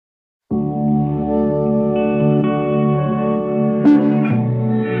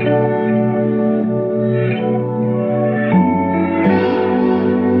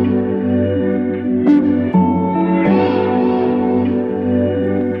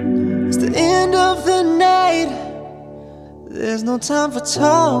there's no time for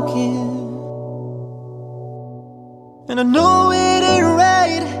talking. And I know it ain't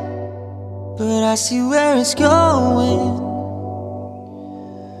right, but I see where it's going.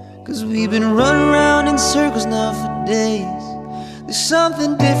 'Cause we've been running around in circles now for days. There's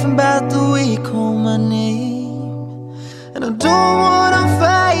something different about the way you call my name. And I don't wanna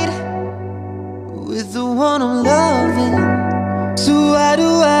fight with the one I'm loving. So why do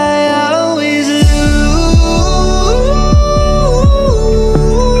I always lose?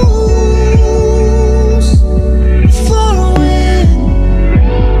 For a win,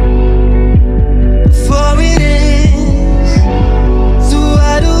 before it ends. So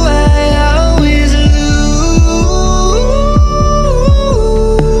why do I always lose?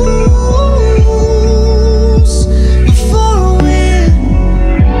 Before a win,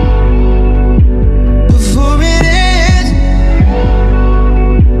 before it ends.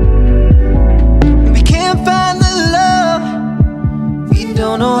 We can't find the love, we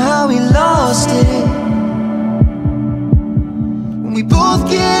don't know how we lost it. We both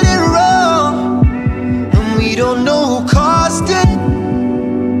get it wrong, and we don't know who caused it.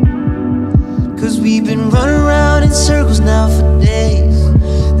 'Cause we've been running around in circles now for